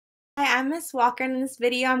Hi, I'm Miss Walker, and in this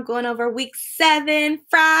video I'm going over week 7,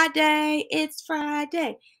 Friday. It's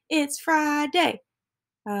Friday. It's Friday.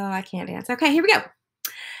 Oh, I can't dance. Okay, here we go.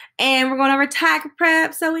 And we're going over Tiger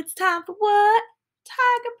Prep, so it's time for what?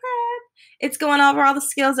 Tiger Prep. It's going over all the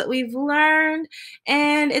skills that we've learned,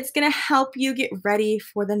 and it's going to help you get ready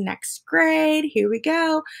for the next grade. Here we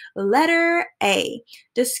go. Letter A.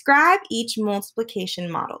 Describe each multiplication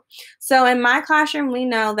model. So in my classroom, we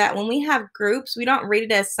know that when we have groups, we don't read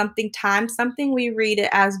it as something times something. We read it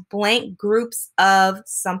as blank groups of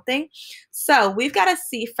something. So we've got to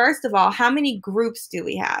see, first of all, how many groups do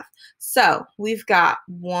we have? So we've got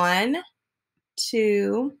 1,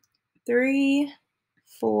 2, 3,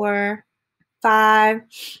 4, 5,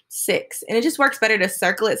 6. And it just works better to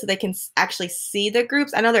circle it so they can actually see the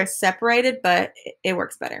groups. I know they're separated, but it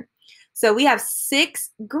works better. So we have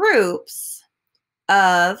 6 groups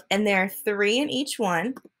of, and there are 3 in each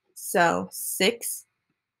one. So 6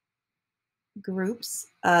 groups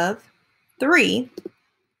of 3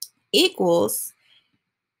 equals,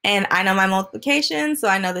 and I know my multiplication, so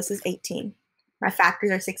I know this is 18. My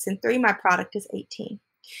factors are 6 and 3. My product is 18.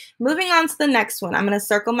 Moving on to the next one, I'm going to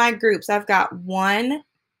circle my groups. I've got 1,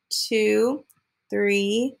 2,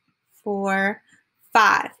 3, 4,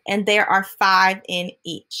 5. And there are 5 in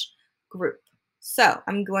each group. So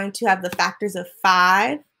I'm going to have the factors of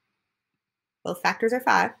 5. Both factors are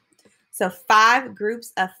 5. So 5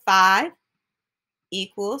 groups of 5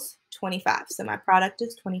 equals 25. So my product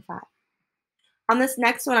is 25. On this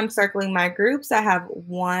next one, I'm circling my groups. I have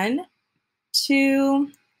 1,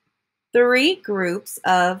 2, 3 groups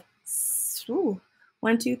of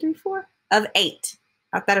 1, 2, 3, 4 of 8.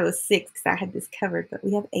 I thought it was 6 because I had this covered, but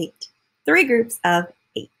we have 8. 3 groups of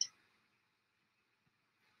 8.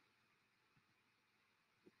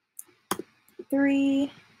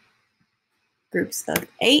 3 groups of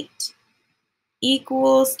 8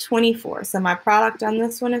 equals 24. So my product on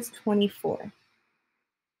this one is 24.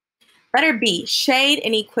 Letter B, shade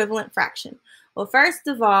an equivalent fraction. Well, first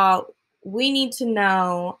of all, we need to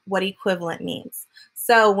know what equivalent means.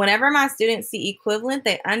 So whenever my students see equivalent,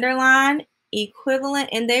 they underline equivalent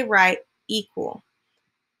and they write equal,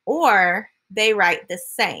 or they write the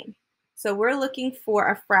same. So we're looking for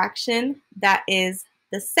a fraction that is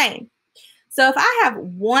the same. So if I have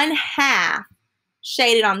 1/2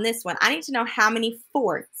 shaded on this one, I need to know how many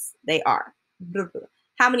fourths they are.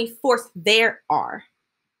 How many fourths there are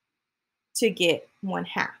to get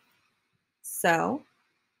 1/2. So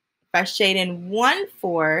if I shade in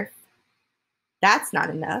 1/4, that's not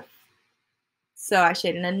enough. So I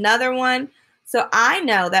shade in another one. So I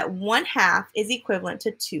know that 1/2 is equivalent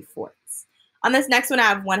to 2/4. On this next one, I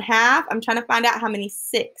have 1/2. I'm trying to find out how many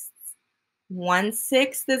sixths.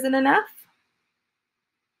 1/6 isn't enough.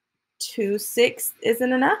 2/6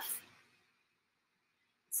 isn't enough.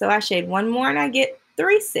 So I shade one more and I get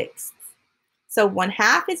 3/6. So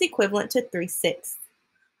 1/2 is equivalent to 3/6.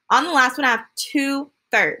 On the last one, I have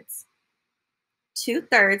 2/3.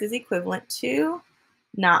 2/3 is equivalent to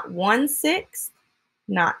not 1/6,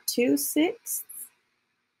 not 2/6,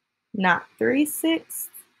 not 3/6,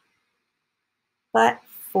 but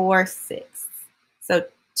 4/6. So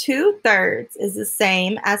 2/3 is the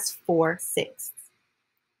same as 4/6.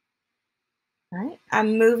 All right,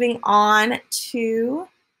 I'm moving on to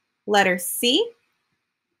letter C.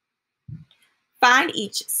 Find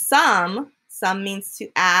each sum. Sum means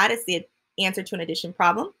to add. It's the answer to an addition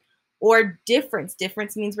problem. Or difference.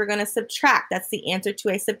 Difference means we're going to subtract. That's the answer to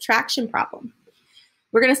a subtraction problem.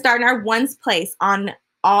 We're going to start in our ones place on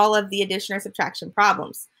all of the addition or subtraction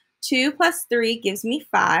problems. 2 plus 3 gives me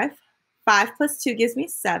 5. 5 plus 2 gives me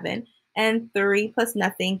 7. And 3 plus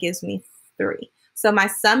nothing gives me 3. So my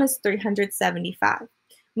sum is 375.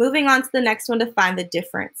 Moving on to the next one to find the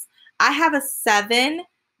difference. I have a 7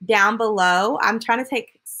 down below. I'm trying to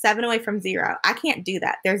take 7 away from 0. I can't do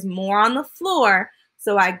that. There's more on the floor.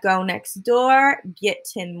 So I go next door, get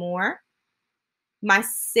 10 more. My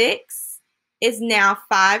 6 is now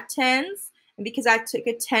 5 tens. And because I took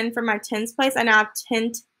a 10 from my tens place, I now have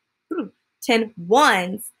 10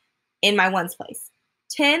 ones in my ones place.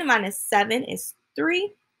 10 minus 7 is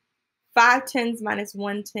 3. 5 tens minus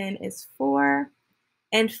 1 10 is 4.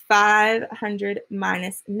 And 500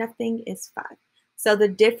 minus nothing is 5. So the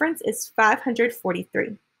difference is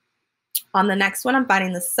 543. On the next one, I'm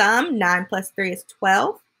finding the sum. 9 plus 3 is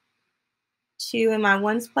 12. 2 in my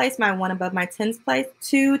ones place, my 1 above my tens place.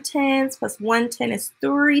 2 tens plus 1 10 is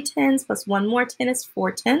 3 tens plus 1 more 10 is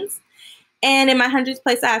 4 tens. And in my hundreds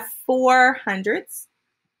place, I have 4 hundreds.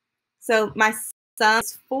 So my sum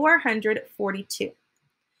is 442.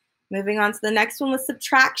 Moving on to the next one with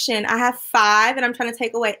subtraction. I have 5 and I'm trying to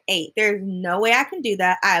take away 8. There's no way I can do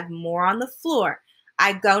that. I have more on the floor.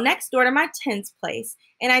 I go next door to my tens place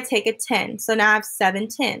and I take a 10. So now I have 7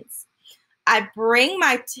 tens. I bring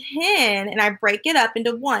my 10 and I break it up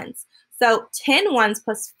into ones. So 10 ones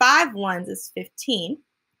plus 5 ones is 15.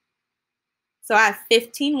 So I have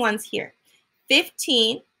 15 ones here.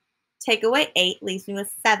 15, take away 8, leaves me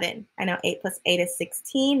with 7. I know 8 plus 8 is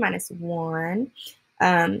 16 minus 1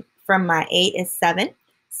 from my 8 is 7.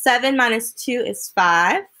 7 minus 2 is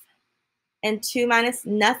 5. And 2 minus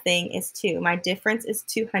nothing is 2. My difference is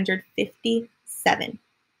 257.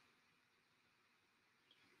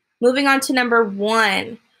 Moving on to number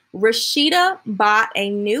 1. Rashida bought a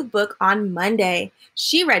new book on Monday.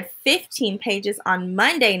 She read 15 pages on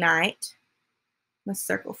Monday night. Let's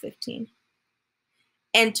circle 15.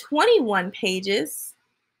 And 21 pages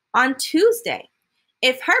on Tuesday.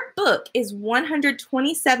 If her book is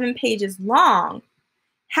 127 pages long,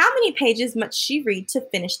 how many pages must she read to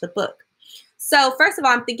finish the book? So first of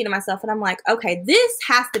all, I'm thinking to myself and I'm like, okay, this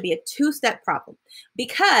has to be a two-step problem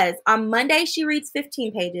because on Monday she reads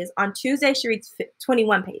 15 pages. On Tuesday she reads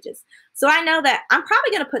 21 pages. So I know that I'm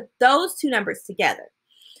probably going to put those two numbers together.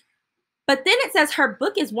 But then it says her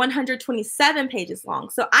book is 127 pages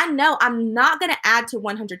long. So I know I'm not going to add to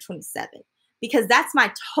 127 because that's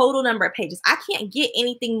my total number of pages. I can't get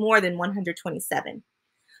anything more than 127.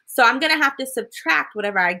 So I'm going to have to subtract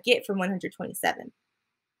whatever I get from 127.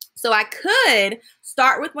 So I could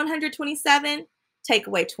start with 127, take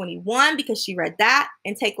away 21 because she read that,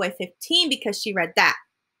 and take away 15 because she read that.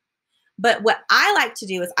 But what I like to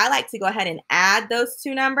do is I like to go ahead and add those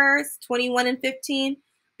two numbers, 21 and 15,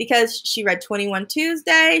 because she read 21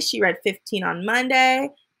 Tuesday, she read 15 on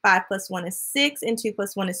Monday, 5 plus 1 is 6, and 2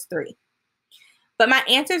 plus 1 is 3. But my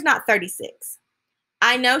answer is not 36.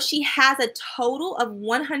 I know she has a total of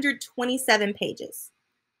 127 pages.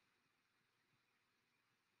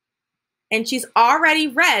 And she's already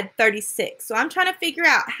read 36. So I'm trying to figure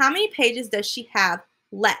out how many pages does she have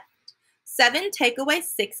left. 7 take away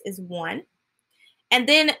 6 is 1. And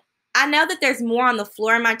then I know that there's more on the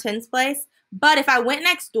floor in my tens place. But if I went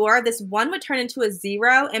next door, this 1 would turn into a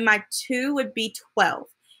 0 and my 2 would be 12.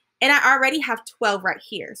 And I already have 12 right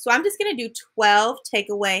here. So I'm just going to do 12 take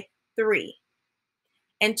away 3.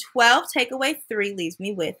 And 12 take away 3 leaves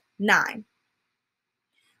me with 9.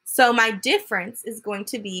 So my difference is going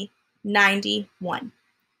to be 91.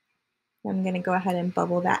 I'm going to go ahead and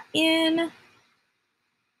bubble that in.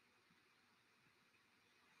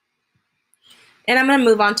 And I'm going to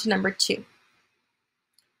move on to number 2.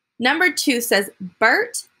 Number 2 says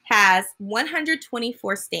Bert has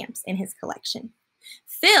 124 stamps in his collection.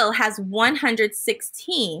 Phil has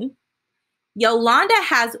 116. Yolanda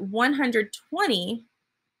has 120.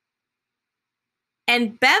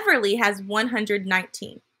 And Beverly has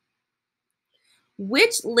 119.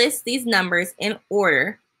 Which lists these numbers in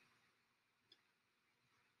order?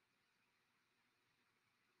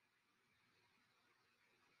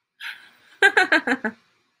 I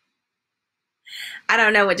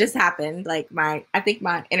don't know what just happened. Like I think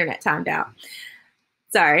my internet timed out.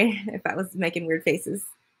 Sorry if I was making weird faces.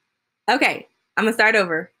 Okay, I'm gonna start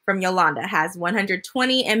over from Yolanda has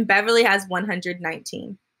 120 and Beverly has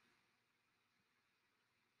 119.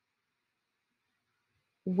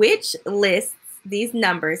 Which lists these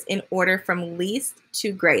numbers in order from least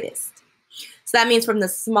to greatest? So that means from the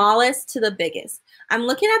smallest to the biggest. I'm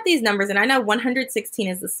looking at these numbers and I know 116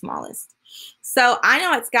 is the smallest. So I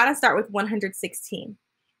know it's got to start with 116.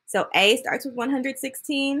 So A starts with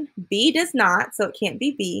 116. B does not, so it can't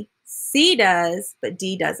be B. C does, but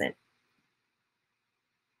D doesn't.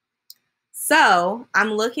 So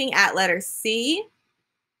I'm looking at letter C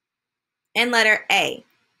and letter A.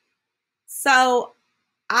 So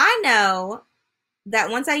I know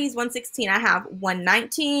that once I use 116, I have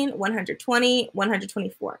 119, 120,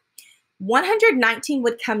 124. 119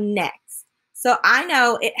 would come next. So I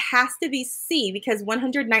know it has to be C because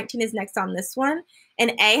 119 is next on this one,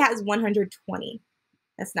 and A has 120.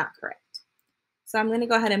 That's not correct. So I'm going to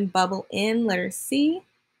go ahead and bubble in letter C.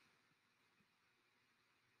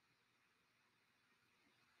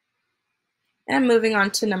 And I'm moving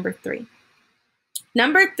on to number 3.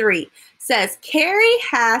 Number 3 says Carrie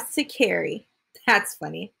has to carry, that's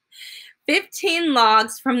funny, 15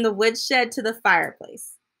 logs from the woodshed to the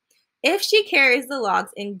fireplace. If she carries the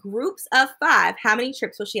logs in groups of 5, how many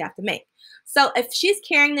trips will she have to make? So if she's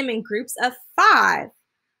carrying them in groups of 5,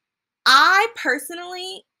 I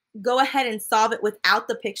personally go ahead and solve it without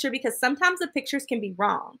the picture because sometimes the pictures can be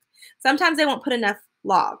wrong. Sometimes they won't put enough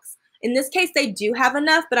logs. In this case, they do have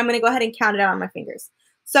enough, but I'm going to go ahead and count it out on my fingers.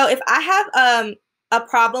 So if I have a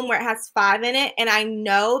problem where it has 5 in it, and I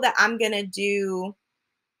know that I'm going to do,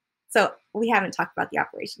 so we haven't talked about the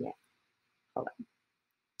operation yet. Hold on.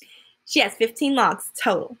 She has 15 logs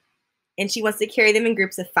total, and she wants to carry them in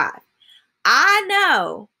groups of 5. I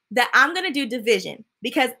know that I'm going to do division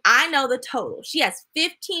because I know the total. She has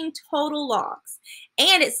 15 total logs,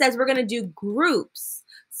 and it says we're going to do groups.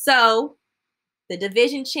 So the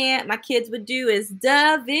division chant my kids would do is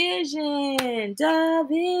division,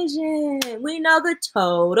 division. We know the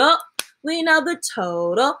total. We know the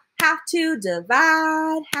total. Have to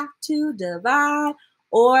divide,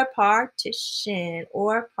 or partition,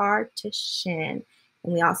 or partition.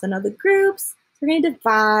 And we also know the groups. So we're going to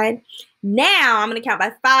divide. Now I'm going to count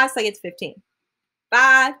by 5 so I get to 15.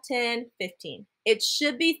 5, 10, 15. It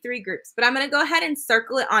should be 3 groups, but I'm going to go ahead and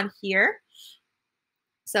circle it on here.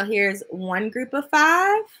 So here's 1 group of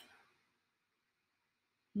 5.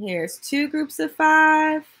 Here's 2 groups of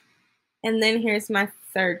 5. And then here's my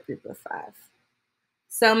 3rd group of 5.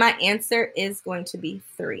 So my answer is going to be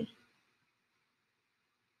 3.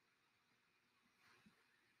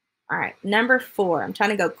 All right, number 4. I'm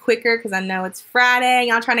trying to go quicker because I know it's Friday.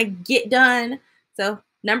 Y'all trying to get done. So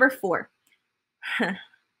number 4.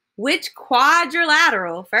 Which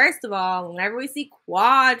quadrilateral, first of all, whenever we see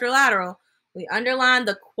quadrilateral, we underline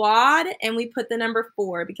the quad and we put the number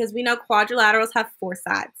 4 because we know quadrilaterals have 4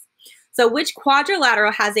 sides. So which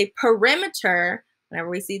quadrilateral has a perimeter? Whenever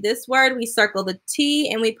we see this word, we circle the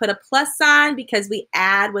T and we put a plus sign because we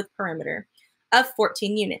add with perimeter of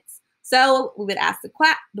 14 units. So we would ask the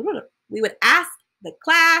class,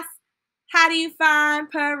 how do you find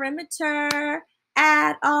perimeter?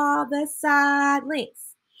 Add all the side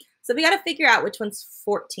lengths. So we got to figure out which one's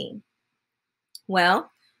 14.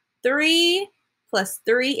 Well, 3 plus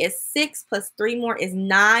 3 is 6, plus 3 more is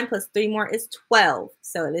 9, plus 3 more is 12.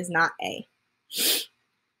 So it is not A.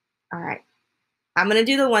 All right. I'm going to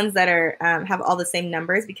do the ones that are have all the same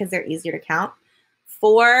numbers because they're easier to count.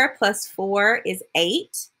 4 plus 4 is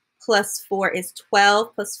 8, plus 4 is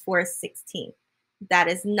 12, plus 4 is 16. That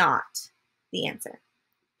is not the answer.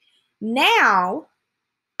 Now,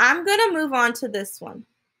 I'm going to move on to this one.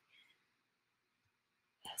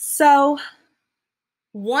 So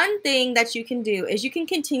one thing that you can do is you can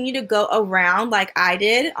continue to go around like I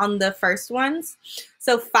did on the first ones.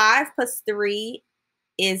 So 5 plus 3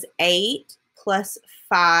 is 8, plus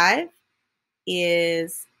 5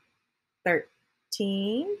 is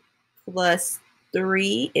 13, plus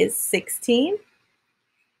 3 is 16.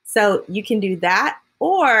 So you can do that,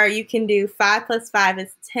 or you can do 5 plus 5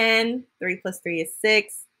 is 10, 3 plus 3 is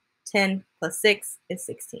 6, 10 plus 6 is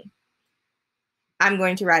 16. I'm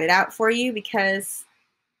going to write it out for you because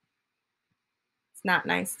it's not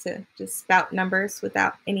nice to just spout numbers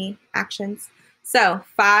without any actions. So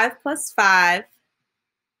 5 plus 5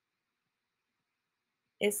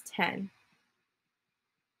 is 10.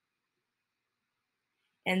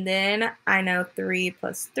 And then I know 3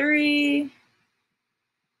 plus 3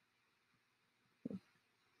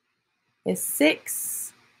 is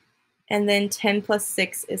 6. And then 10 plus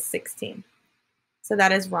 6 is 16. So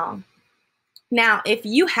that is wrong. Now, if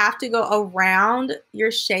you have to go around your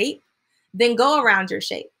shape, then go around your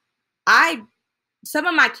shape. Some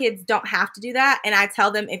of my kids don't have to do that, and I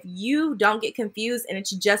tell them if you don't get confused and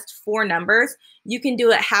it's just 4 numbers, you can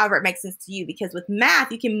do it however it makes sense to you, because with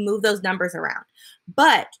math, you can move those numbers around.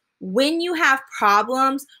 But when you have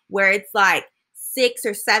problems where it's like 6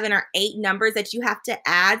 or 7 or 8 numbers that you have to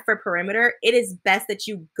add for perimeter, it is best that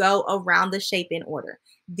you go around the shape in order.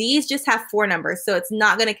 These just have 4 numbers, so it's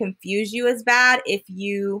not going to confuse you as bad if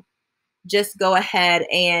you just go ahead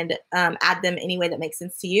and add them any way that makes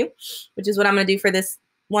sense to you, which is what I'm going to do for this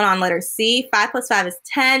one on letter C. 5 plus 5 is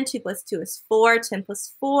 10, 2 plus 2 is 4, 10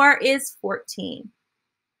 plus 4 is 14.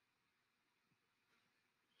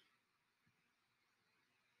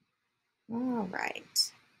 All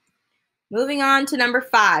right. Moving on to number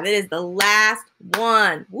 5. It is the last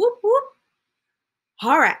one. Whoop, whoop.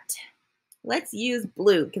 All right. Let's use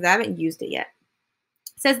blue because I haven't used it yet.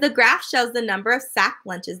 It says the graph shows the number of sack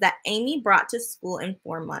lunches that Amy brought to school in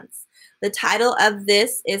 4 months. The title of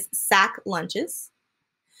this is Sack Lunches,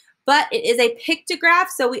 but it is a pictograph,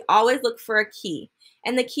 so we always look for a key.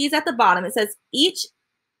 And the key is at the bottom. It says each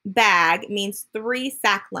bag means 3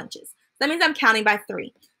 sack lunches. That means I'm counting by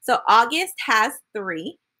 3. So August has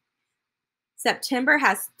 3. September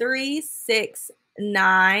has 3, 6,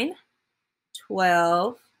 9,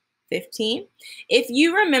 12, 15. If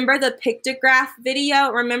you remember the pictograph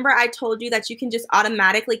video, remember I told you that you can just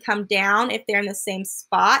automatically come down if they're in the same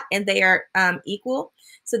spot and they are equal.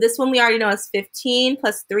 So this one we already know is 15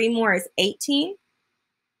 plus 3 more is 18.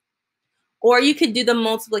 Or you could do the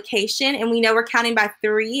multiplication, and we know we're counting by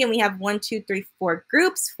 3, and we have 1, 2, 3, 4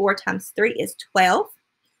 groups. 4 times 3 is 12,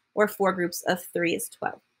 or 4 groups of 3 is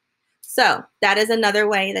 12. So that is another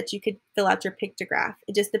way that you could fill out your pictograph.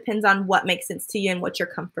 It just depends on what makes sense to you and what you're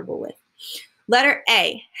comfortable with. Letter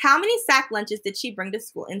A, how many sack lunches did she bring to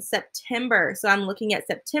school in September? So I'm looking at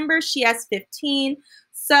September. She has 15.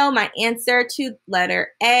 So my answer to letter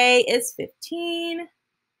A is 15.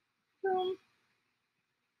 Boom.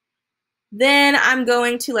 Then I'm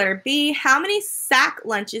going to letter B. How many sack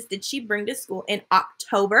lunches did she bring to school in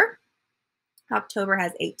October? October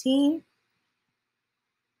has 18.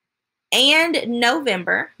 And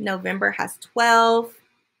November. November has 12.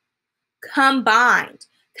 Combined.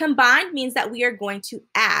 Combined means that we are going to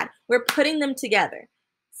add. We're putting them together.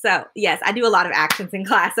 So yes, I do a lot of actions in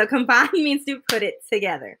class. So combined means to put it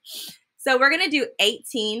together. So we're going to do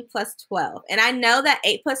 18 plus 12. And I know that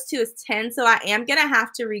 8 plus 2 is 10. So I am going to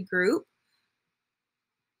have to regroup.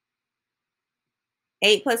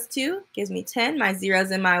 8 plus 2 gives me 10. My 0's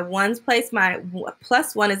in my 1's place. My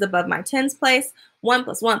plus 1 is above my 10's place. 1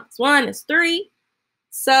 plus 1 plus 1 is 3.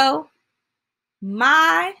 So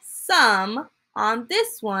my sum on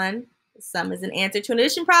this one, the sum is an answer to an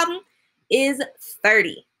addition problem, is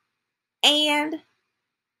 30. And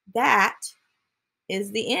that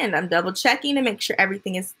is the end. I'm double checking to make sure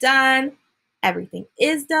everything is done. Everything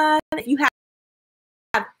is done. If you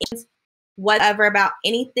have whatever about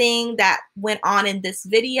anything that went on in this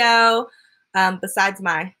video, besides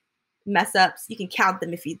my mess ups, you can count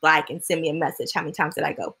them if you'd like and send me a message. How many times did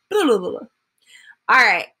I go? Blah, blah, blah, blah. All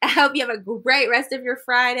right. I hope you have a great rest of your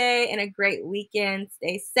Friday and a great weekend.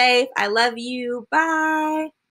 Stay safe. I love you. Bye.